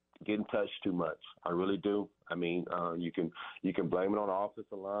getting touched too much. I really do. I mean, you can blame it on the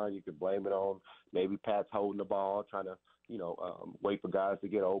offensive line. You can blame it on maybe Pat's holding the ball, trying to wait for guys to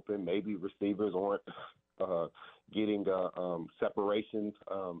get open. Maybe receivers aren't getting separations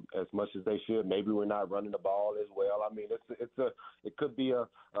as much as they should. Maybe we're not running the ball as well. I mean, it could be a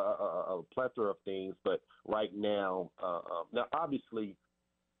plethora of things. But right now, obviously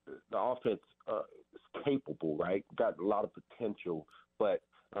the offense is capable, right? Got a lot of potential, but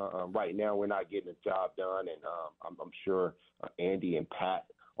right now we're not getting the job done, and I'm sure Andy and Pat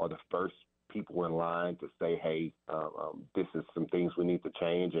are the first people in line to say, hey, this is some things we need to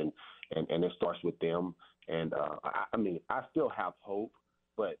change, and it starts with them. And I mean, I still have hope,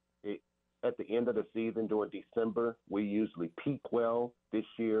 but at the end of the season during December, we usually peak well. This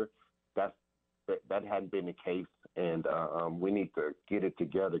year, that hadn't been the case, and we need to get it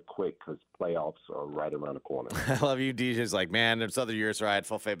together quick because playoffs are right around the corner. I love you, DJ's like, man, there's other years where I had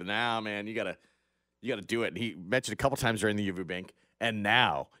full faith, but now, man, you gotta do it. And he mentioned a couple times during the UV Bank, and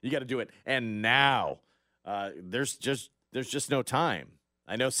now you got to do it. And now there's just no time.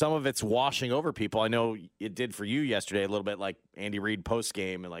 I know some of it's washing over people. I know it did for you yesterday a little bit, like Andy Reid post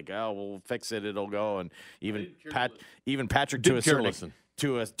game, and like, oh, we'll fix it, it'll go, and even Patrick to a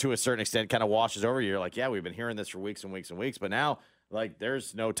certain extent kind of washes over you. You're like, yeah, we've been hearing this for weeks and weeks and weeks, but now like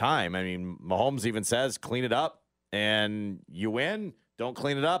there's no time. I mean, Mahomes even says clean it up, and you win. Don't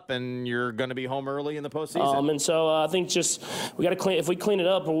clean it up, and you're going to be home early in the postseason. And so I think just we got to clean. If we clean it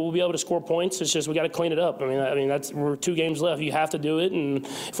up, we'll be able to score points. It's just we got to clean it up. I mean we're 2 games left. You have to do it, and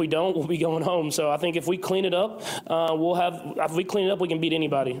if we don't, we'll be going home. So I think if we clean it up, If we clean it up, we can beat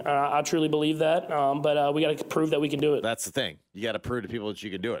anybody. I truly believe that. But we got to prove that we can do it. That's the thing. You got to prove to people that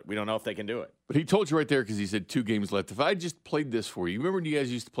you can do it. We don't know if they can do it. But he told you right there because he said 2 games left. If I just played this for you, remember when you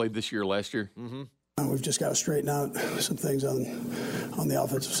guys used to play this year, last year? Mm-hmm. We've just got to straighten out some things on the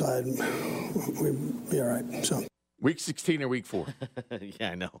offensive side. We'll be all right. So, week 16 or week 4?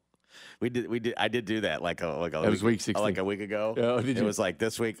 Yeah, I know. We did. I did do that like a was week 16, like a week ago. Oh, did you? It was like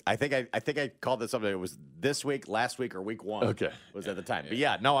this week. I think I called this something. It was this week, last week, or week 1. Okay, was at the time. But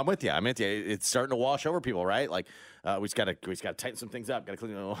yeah, no, I'm with you. It's starting to wash over people, right? Like we just got to tighten some things up. Got to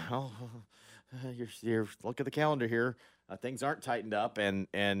clean. You're look at the calendar here. Things aren't tightened up,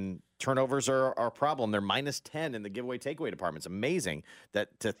 and turnovers are a problem. They're -10 in the giveaway takeaway department. It's amazing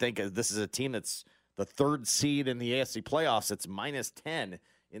that to think this is a team that's the 3rd seed in the AFC playoffs. It's -10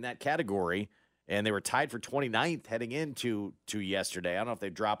 in that category, and they were tied for 29th heading into yesterday. I don't know if they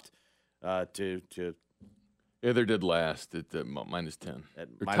dropped to. Yeah, they're dead last at -10.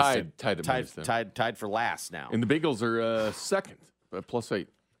 Tied for last now. And the Bengals are second, +8,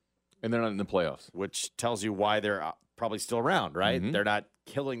 and they're not in the playoffs, which tells you why they're probably still around, right? Mm-hmm. They're not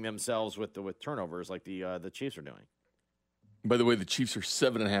killing themselves with turnovers like the Chiefs are doing. By the way, the Chiefs are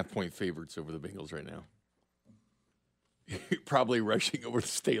 7.5-point favorites over the Bengals right now. Probably rushing over the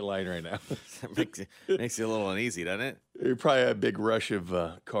state line right now. makes you a little uneasy, doesn't it? They probably a big rush of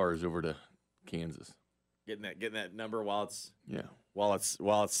cars over to Kansas. Getting that number while it's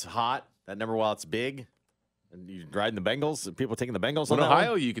hot. That number while it's big, and you riding the Bengals. People taking the Bengals on that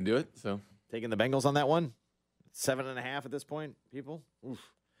Ohio, one? you can do it. So taking the Bengals on that one. 7.5 at this point, people. Oof.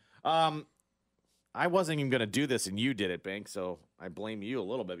 I wasn't even going to do this, and you did it, Bank, so I blame you a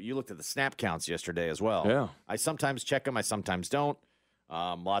little bit. But you looked at the snap counts yesterday as well. Yeah. I sometimes check them. I sometimes don't.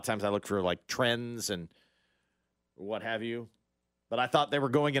 A lot of times I look for, like, trends and what have you. But I thought they were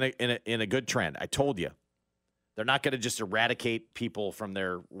going in a good trend. I told you. They're not going to just eradicate people from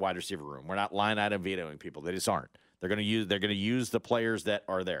their wide receiver room. We're not line item vetoing people. They just aren't. They're going to use the players that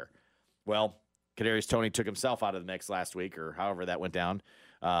are there. Well, Kadarius Toney took himself out of the mix last week, or however that went down.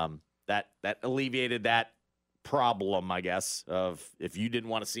 That alleviated that problem, I guess, of if you didn't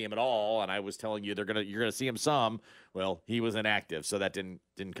want to see him at all, and I was telling you you're gonna see him some. Well, he was inactive, so that didn't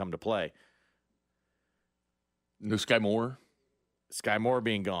come to play. No Sky Moore. Sky Moore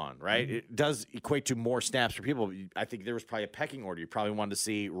being gone, right? Mm-hmm. It does equate to more snaps for people. I think there was probably a pecking order. You probably wanted to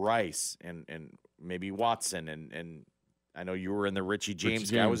see Rice and maybe Watson and I know you were in the Richie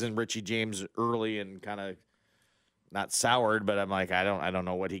James. I was in Richie James early and kind of not soured, but I'm like, I don't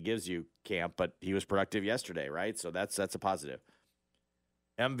know what he gives you, camp, but he was productive yesterday, right? So that's a positive.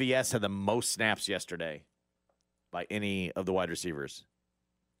 MVS had the most snaps yesterday by any of the wide receivers.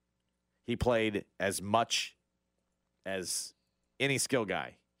 He played as much as any skill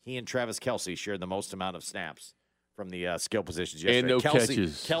guy. He and Travis Kelce shared the most amount of snaps from the skill positions yesterday. And no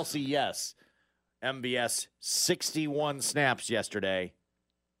catches. Kelce, yes. MVS, 61 snaps yesterday.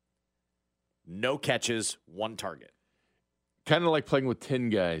 No catches, 1 target. Kind of like playing with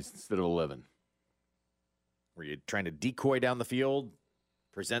 10 guys instead of 11. Were you trying to decoy down the field,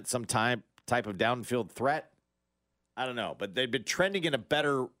 present some type of downfield threat? I don't know, but they've been trending in a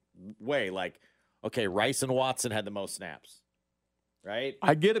better way. Like, okay, Rice and Watson had the most snaps, right?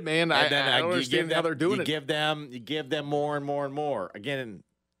 I get it, man. I don't understand how they're doing it. You give them more and more and more. Again,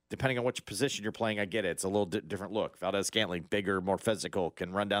 depending on which position you're playing, I get it. It's a little different look. Valdez-Scantling, bigger, more physical,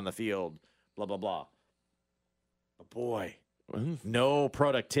 can run down the field, blah, blah, blah. But, boy, no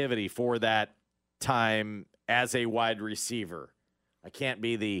productivity for that time as a wide receiver. I can't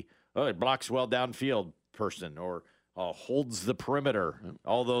be the, he blocks well downfield person or, holds the perimeter.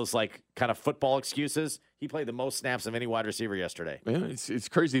 All those like kind of football excuses. He played the most snaps of any wide receiver yesterday. Yeah, it's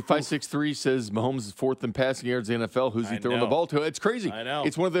crazy. 563 says Mahomes is fourth in passing yards in the NFL. Who's he throwing the ball to? It's crazy. I know.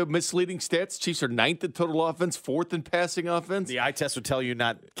 It's one of the misleading stats. Chiefs are ninth in total offense, fourth in passing offense. The eye test would tell you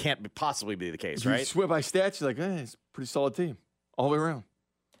can't possibly be the case, right? You swear by stats, you're like, it's a pretty solid team all the way around.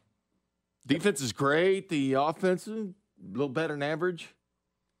 Defense is great. The offense is a little better than average.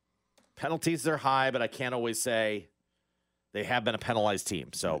 Penalties are high, but I can't always say they have been a penalized team.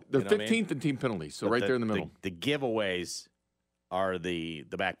 So they're 15th in team penalties, so there in the middle. The giveaways are the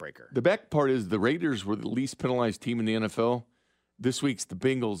backbreaker. The back part is the Raiders were the least penalized team in the NFL. This week's the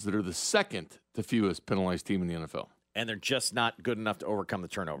Bengals that are the second to fewest penalized team in the NFL. And they're just not good enough to overcome the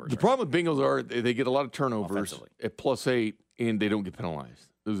turnovers. The problem with Bengals are they get a lot of turnovers at +8, and they don't get penalized.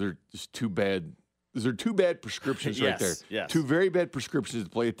 Those are just too bad. Those are two bad prescriptions right there. Yes. Two very bad prescriptions to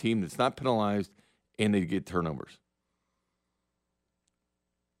play a team that's not penalized, and they get turnovers.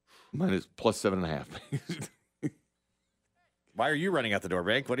 Mine is +7.5. Why are you running out the door,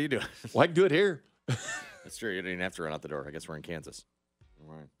 Bank? What are you doing? Well, I can do it here. That's true. You didn't have to run out the door. I guess we're in Kansas.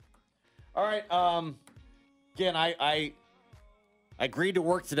 All right. Again, I agreed to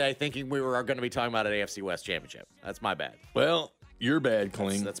work today thinking we were going to be talking about an AFC West championship. That's my bad. Well, you're bad,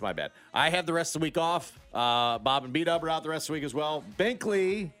 Kling. That's my bad. I have the rest of the week off. Bob and B-Dub are out the rest of the week as well.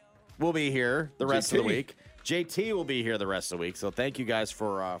 Bankley will be here the rest of the week. JT will be here the rest of the week. So thank you guys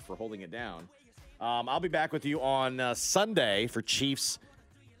for holding it down. I'll be back with you on Sunday for Chiefs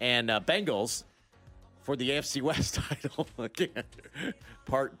and Bengals for the AFC West title again.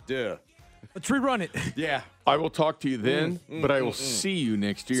 Part 2. Let's rerun it. Yeah. I will talk to you then, but I will see you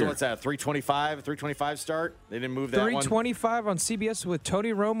next year. So what's that, 325 start? They didn't move that 325 on CBS with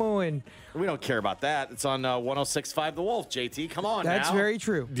Tony Romo and... We don't care about that. It's on 106.5 The Wolf, JT. Come on That's now. very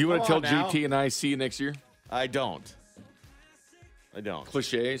true. Do you want to tell JT and I see you next year? I don't.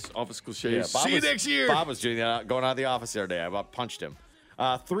 Cliches, office cliches. Yeah, see you next year. Bob was doing that, going out of the office the other day. I about punched him.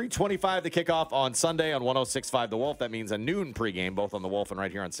 3:25 the kickoff on Sunday on 106.5 The Wolf. That means a noon pregame, both on The Wolf and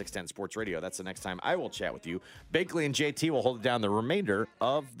right here on 610 Sports Radio. That's the next time I will chat with you. Bakley and JT will hold it down the remainder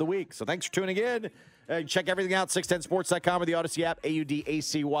of the week. So thanks for tuning in. Check everything out, 610sports.com or the Odyssey app,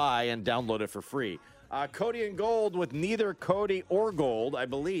 AUDACY, and download it for free. Cody and Gold with neither Cody or Gold, I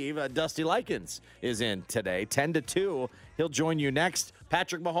believe. Dusty Likens is in today, 10 to 2. He'll join you next.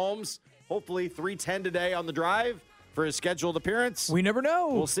 Patrick Mahomes, hopefully 3:10 today on the drive for his scheduled appearance. We never know.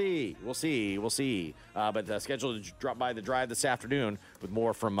 We'll see. But scheduled to drop by the drive this afternoon with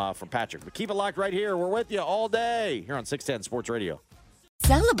more from Patrick. But keep it locked right here. We're with you all day here on 610 Sports Radio.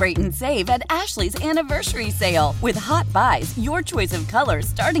 Celebrate and save at Ashley's Anniversary Sale. With Hot Buys, your choice of colors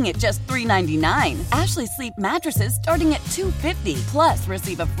starting at just $3.99. Ashley Sleep mattresses starting at $2.50. Plus,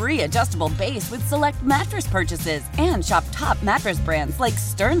 receive a free adjustable base with select mattress purchases. And shop top mattress brands like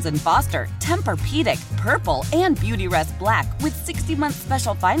Stearns & Foster, Tempur-Pedic, Purple, and Beautyrest Black with 60-month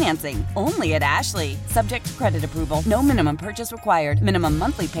special financing. Only at Ashley. Subject to credit approval. No minimum purchase required. Minimum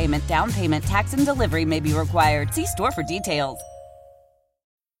monthly payment, down payment, tax, and delivery may be required. See store for details.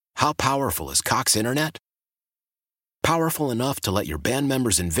 How powerful is Cox Internet? Powerful enough to let your band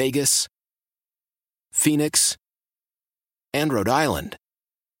members in Vegas, Phoenix, and Rhode Island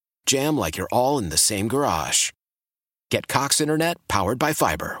jam like you're all in the same garage. Get Cox Internet powered by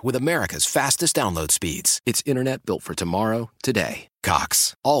fiber with America's fastest download speeds. It's internet built for tomorrow, today.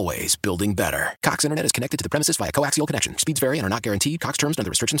 Cox, always building better. Cox Internet is connected to the premises via coaxial connection. Speeds vary and are not guaranteed. Cox terms and other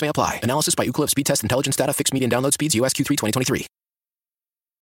restrictions may apply. Analysis by Ookla Speed Test Intelligence Data. Fixed median download speeds. US Q3 2023.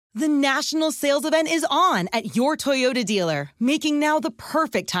 The national sales event is on at your Toyota dealer, making now the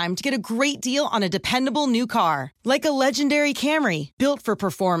perfect time to get a great deal on a dependable new car. Like a legendary Camry, built for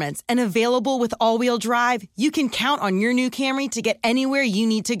performance and available with all-wheel drive, you can count on your new Camry to get anywhere you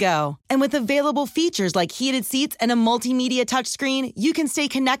need to go. And with available features like heated seats and a multimedia touchscreen, you can stay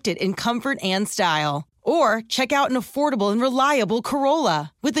connected in comfort and style. Or check out an affordable and reliable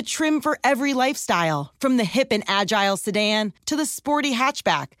Corolla with a trim for every lifestyle. From the hip and agile sedan to the sporty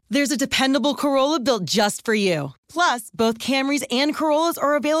hatchback, there's a dependable Corolla built just for you. Plus, both Camrys and Corollas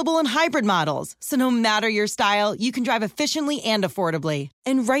are available in hybrid models. So no matter your style, you can drive efficiently and affordably.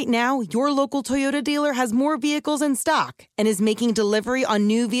 And right now, your local Toyota dealer has more vehicles in stock and is making delivery on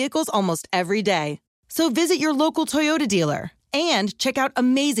new vehicles almost every day. So visit your local Toyota dealer. And check out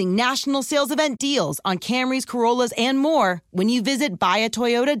amazing national sales event deals on Camrys, Corollas, and more when you visit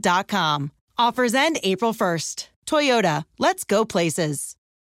buyatoyota.com. Offers end April 1st. Toyota, let's go places.